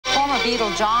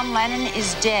Beatle John Lennon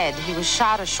is dead. He was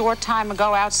shot a short time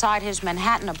ago outside his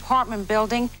Manhattan apartment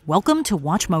building. Welcome to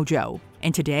Watch Mojo,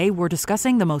 and today we're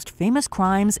discussing the most famous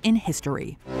crimes in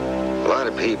history. A lot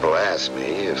of people ask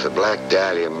me if the Black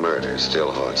Dahlia murder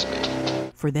still haunts me.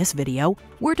 For this video,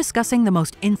 we're discussing the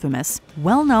most infamous,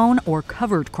 well-known, or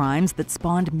covered crimes that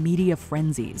spawned media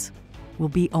frenzies. We'll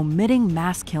be omitting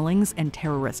mass killings and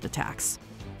terrorist attacks.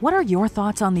 What are your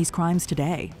thoughts on these crimes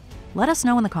today? Let us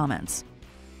know in the comments.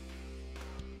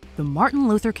 The Martin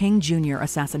Luther King Jr.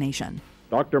 assassination.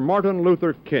 Dr. Martin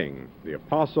Luther King, the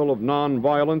apostle of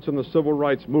nonviolence in the civil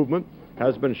rights movement,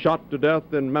 has been shot to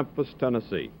death in Memphis,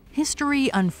 Tennessee. History,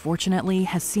 unfortunately,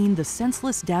 has seen the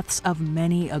senseless deaths of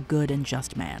many a good and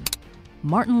just man.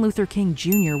 Martin Luther King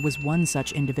Jr. was one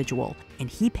such individual, and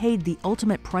he paid the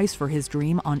ultimate price for his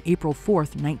dream on April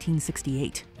 4th,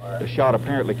 1968. The shot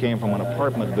apparently came from an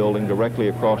apartment building directly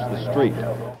across the street.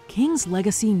 King's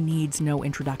legacy needs no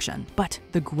introduction, but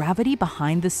the gravity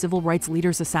behind the civil rights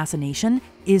leader's assassination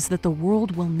is that the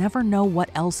world will never know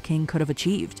what else King could have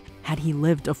achieved had he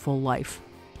lived a full life.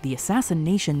 The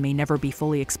assassination may never be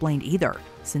fully explained either,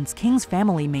 since King's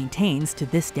family maintains to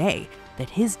this day that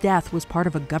his death was part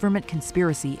of a government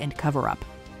conspiracy and cover-up,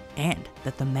 and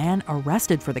that the man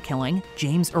arrested for the killing,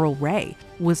 James Earl Ray,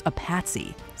 was a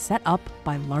patsy set up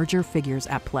by larger figures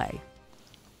at play.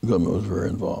 The government was very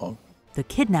involved. The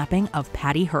kidnapping of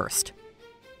Patty Hearst.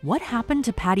 What happened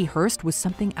to Patty Hearst was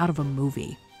something out of a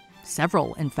movie.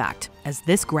 Several, in fact, as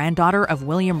this granddaughter of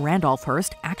William Randolph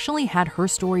Hearst actually had her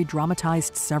story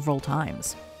dramatized several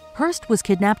times. Hearst was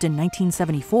kidnapped in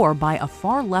 1974 by a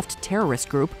far-left terrorist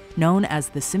group known as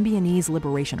the Symbionese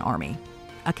Liberation Army.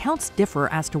 Accounts differ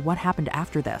as to what happened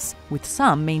after this, with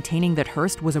some maintaining that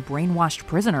Hearst was a brainwashed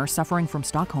prisoner suffering from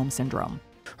Stockholm Syndrome.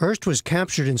 Hearst was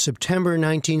captured in September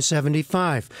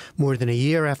 1975, more than a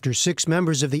year after 6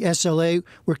 members of the SLA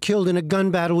were killed in a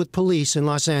gun battle with police in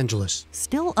Los Angeles.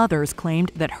 Still others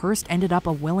claimed that Hearst ended up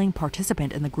a willing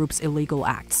participant in the group's illegal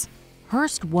acts.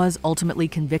 Hearst was ultimately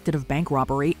convicted of bank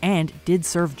robbery and did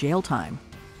serve jail time.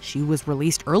 She was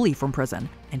released early from prison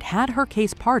and had her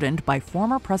case pardoned by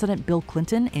former President Bill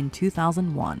Clinton in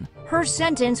 2001. Her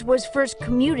sentence was first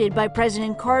commuted by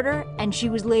President Carter, and she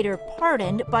was later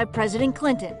pardoned by President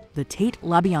Clinton. The Tate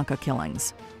LaBianca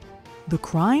killings. The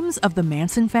crimes of the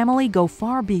Manson family go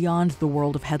far beyond the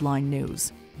world of headline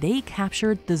news. They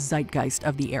captured the zeitgeist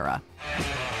of the era.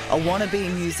 A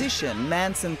wannabe musician,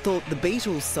 Manson thought the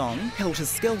Beatles song, Helter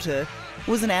Skelter,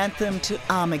 was an anthem to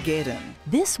Armageddon.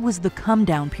 This was the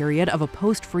come-down period of a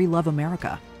post-free love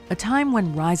America, a time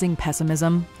when rising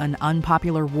pessimism, an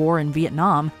unpopular war in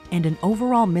Vietnam, and an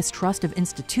overall mistrust of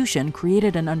institution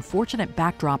created an unfortunate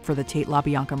backdrop for the Tate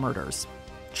LaBianca murders.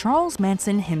 Charles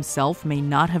Manson himself may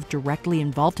not have directly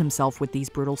involved himself with these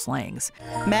brutal slayings.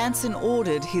 Manson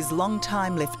ordered his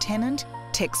longtime lieutenant,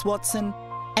 Tex Watson,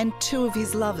 and 2 of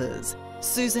his lovers,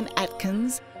 Susan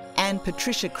Atkins and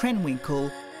Patricia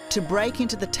Krenwinkel, to break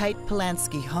into the Tate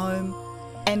Polanski home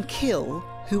and kill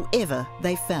whoever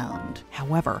they found.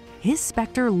 However, his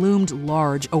specter loomed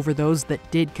large over those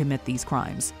that did commit these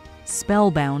crimes,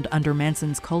 spellbound under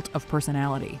Manson's cult of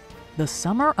personality. The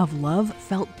summer of love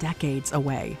felt decades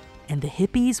away, and the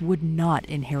hippies would not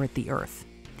inherit the earth.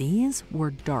 These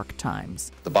were dark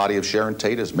times. The body of Sharon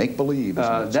Tate is make-believe.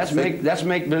 That's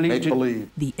make-believe. Make-believe.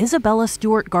 The Isabella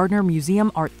Stewart Gardner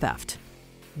Museum art theft.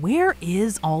 Where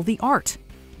is all the art?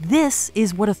 This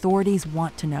is what authorities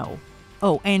want to know.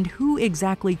 Oh, and who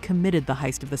exactly committed the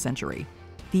heist of the century?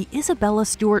 The Isabella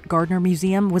Stewart Gardner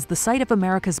Museum was the site of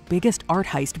America's biggest art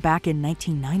heist back in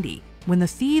 1990, when the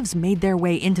thieves made their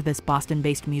way into this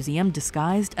Boston-based museum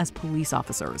disguised as police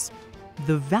officers.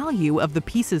 The value of the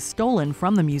pieces stolen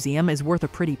from the museum is worth a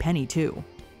pretty penny, too.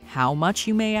 How much,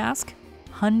 you may ask?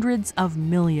 Hundreds of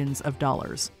millions of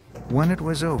dollars. When it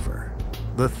was over,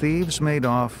 the thieves made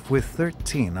off with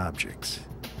 13 objects,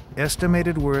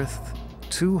 estimated worth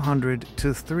 $200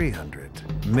 to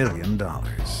 $300 million.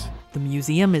 The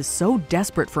museum is so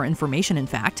desperate for information, in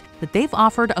fact, that they've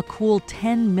offered a cool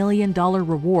 $10 million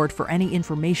reward for any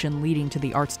information leading to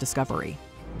the art's discovery.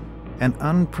 An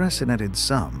unprecedented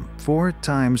sum 4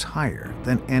 times higher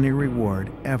than any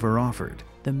reward ever offered.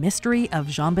 The Mystery of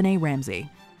JonBenét Ramsey.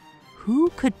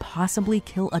 Who could possibly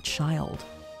kill a child?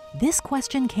 This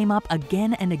question came up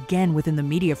again and again within the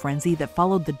media frenzy that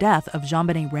followed the death of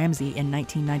JonBenét Ramsey in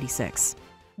 1996.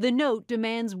 The note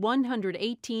demands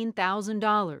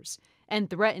 $118,000 and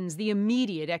threatens the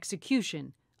immediate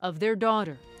execution of their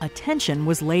daughter. Attention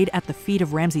was laid at the feet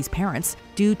of Ramsey's parents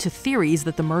due to theories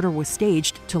that the murder was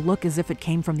staged to look as if it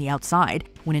came from the outside,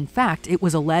 when in fact it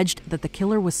was alleged that the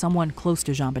killer was someone close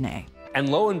to JonBenét. And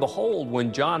lo and behold,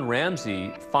 when John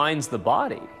Ramsey finds the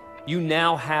body, you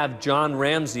now have John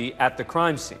Ramsey at the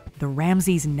crime scene. The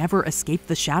Ramseys never escaped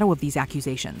the shadow of these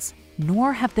accusations,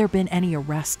 nor have there been any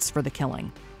arrests for the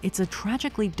killing. It's a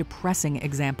tragically depressing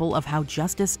example of how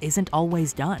justice isn't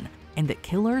always done, and that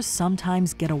killers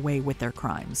sometimes get away with their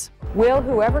crimes. Will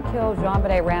whoever killed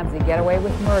JonBenét Ramsey get away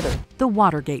with murder? The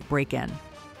Watergate break-in.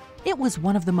 It was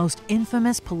one of the most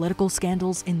infamous political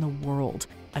scandals in the world,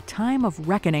 a time of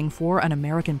reckoning for an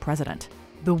American president.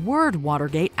 The word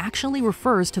Watergate actually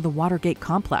refers to the Watergate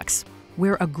complex,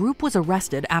 where a group was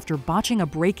arrested after botching a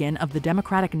break-in of the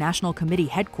Democratic National Committee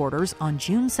headquarters on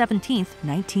June 17,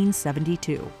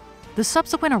 1972. The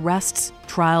subsequent arrests,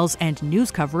 trials, and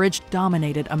news coverage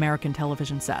dominated American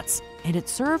television sets, and it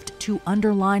served to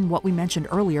underline what we mentioned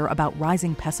earlier about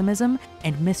rising pessimism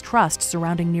and mistrust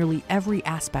surrounding nearly every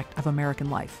aspect of American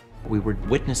life. We were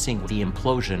witnessing the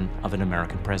implosion of an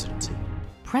American presidency.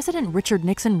 President Richard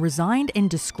Nixon resigned in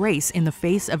disgrace in the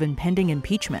face of impending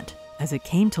impeachment, as it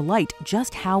came to light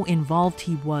just how involved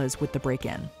he was with the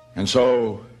break-in. And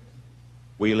so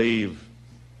we leave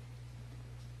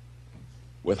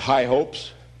with high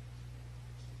hopes,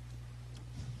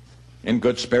 in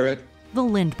good spirit. The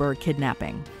Lindbergh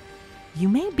kidnapping. You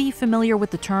may be familiar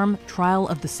with the term trial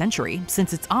of the century,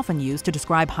 since it's often used to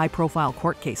describe high-profile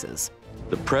court cases.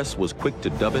 The press was quick to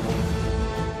dub it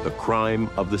the crime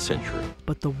of the century.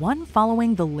 But the one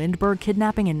following the Lindbergh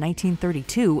kidnapping in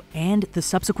 1932 and the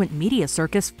subsequent media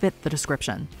circus fit the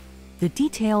description. The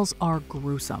details are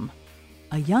gruesome.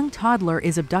 A young toddler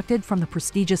is abducted from the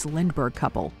prestigious Lindbergh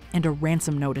couple, and a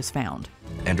ransom note is found.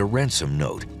 And a ransom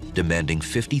note demanding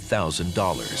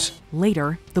 $50,000.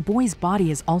 Later, the boy's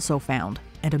body is also found,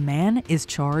 and a man is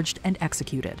charged and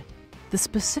executed. The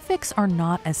specifics are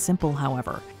not as simple,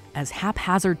 however, as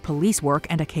haphazard police work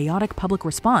and a chaotic public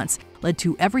response led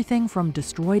to everything from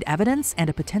destroyed evidence and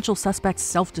a potential suspect's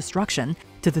self-destruction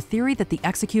to the theory that the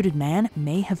executed man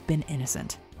may have been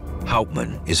innocent.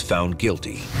 Hauptmann is found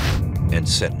guilty and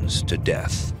sentenced to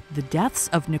death. The deaths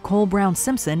of Nicole Brown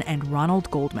Simpson and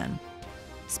Ronald Goldman.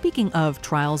 Speaking of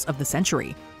trials of the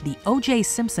century, the O.J.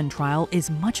 Simpson trial is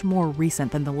much more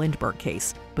recent than the Lindbergh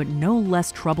case, but no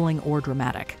less troubling or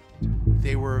dramatic.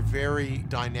 They were a very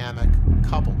dynamic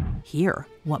couple. Here,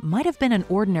 what might have been an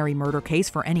ordinary murder case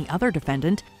for any other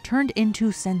defendant turned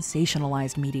into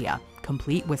sensationalized media,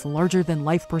 complete with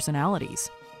larger-than-life personalities.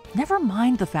 Never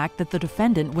mind the fact that the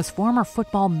defendant was former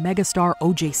football megastar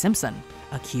O.J. Simpson,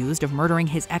 accused of murdering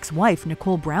his ex-wife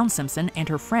Nicole Brown Simpson and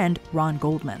her friend Ron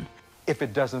Goldman. If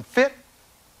it doesn't fit,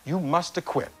 you must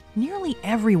acquit. Nearly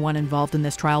everyone involved in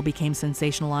this trial became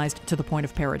sensationalized to the point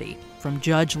of parody, from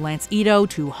Judge Lance Ito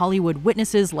to Hollywood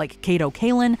witnesses like Kato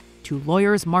Kalin to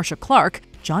lawyers Marcia Clark,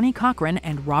 Johnny Cochran,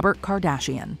 and Robert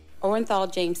Kardashian.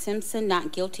 Orenthal James Simpson,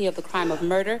 not guilty of the crime of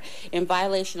murder in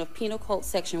violation of Penal Code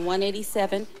Section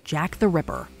 187. Jack the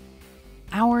Ripper.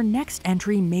 Our next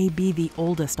entry may be the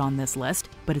oldest on this list,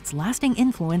 but its lasting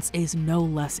influence is no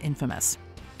less infamous.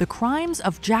 The crimes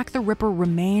of Jack the Ripper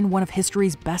remain one of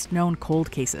history's best-known cold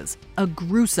cases, a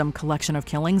gruesome collection of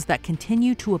killings that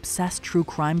continue to obsess true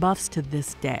crime buffs to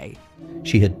this day.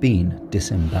 She had been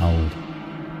disemboweled.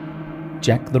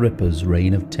 Jack the Ripper's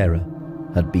reign of terror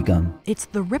had begun. It's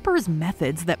the Ripper's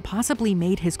methods that possibly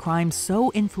made his crimes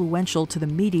so influential to the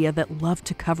media that loved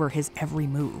to cover his every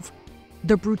move.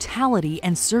 The brutality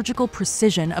and surgical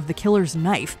precision of the killer's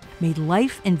knife made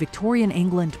life in Victorian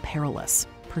England perilous,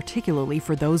 particularly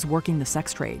for those working the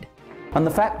sex trade. And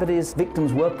the fact that his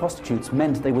victims were prostitutes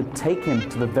meant they would take him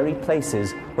to the very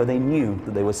places where they knew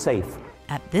that they were safe.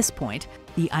 At this point,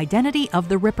 the identity of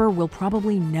the Ripper will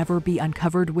probably never be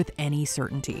uncovered with any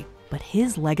certainty, but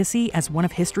his legacy as one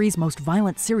of history's most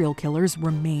violent serial killers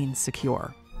remains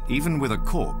secure. Even with a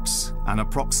corpse, an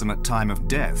approximate time of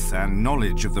death, and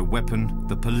knowledge of the weapon,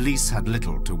 the police had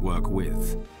little to work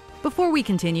with. Before we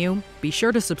continue, be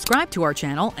sure to subscribe to our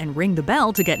channel and ring the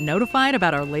bell to get notified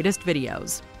about our latest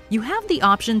videos. You have the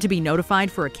option to be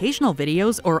notified for occasional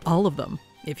videos or all of them.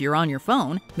 If you're on your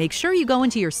phone, make sure you go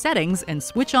into your settings and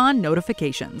switch on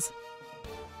notifications.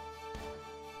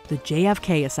 The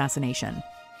JFK assassination.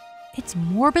 It's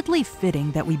morbidly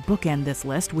fitting that we bookend this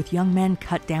list with young men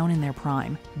cut down in their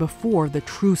prime, before the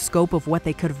true scope of what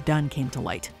they could have done came to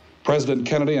light. President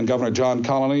Kennedy and Governor John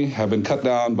Connally have been cut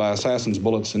down by assassins'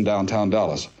 bullets in downtown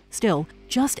Dallas. Still,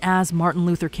 just as Martin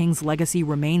Luther King's legacy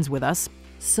remains with us,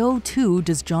 so too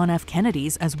does John F.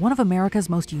 Kennedy's as one of America's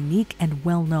most unique and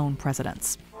well-known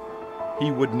presidents.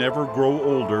 He would never grow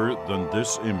older than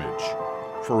this image,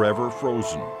 forever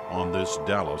frozen on this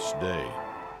Dallas day.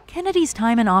 Kennedy's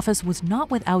time in office was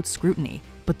not without scrutiny,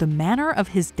 but but the manner of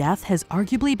his death has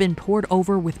arguably been pored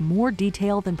over with more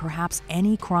detail than perhaps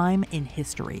any crime in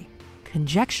history.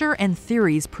 Conjecture and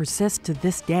theories persist to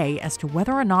this day as to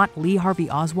whether or not Lee Harvey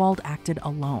Oswald acted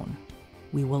alone.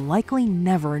 We will likely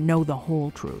never know the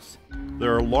whole truth.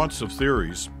 There are lots of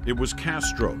theories. It was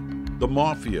Castro, the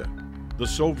Mafia, the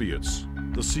Soviets,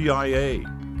 the CIA,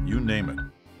 you name it.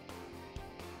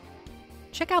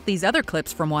 Check out these other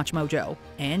clips from WatchMojo,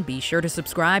 and be sure to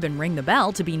subscribe and ring the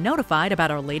bell to be notified about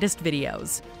our latest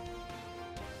videos.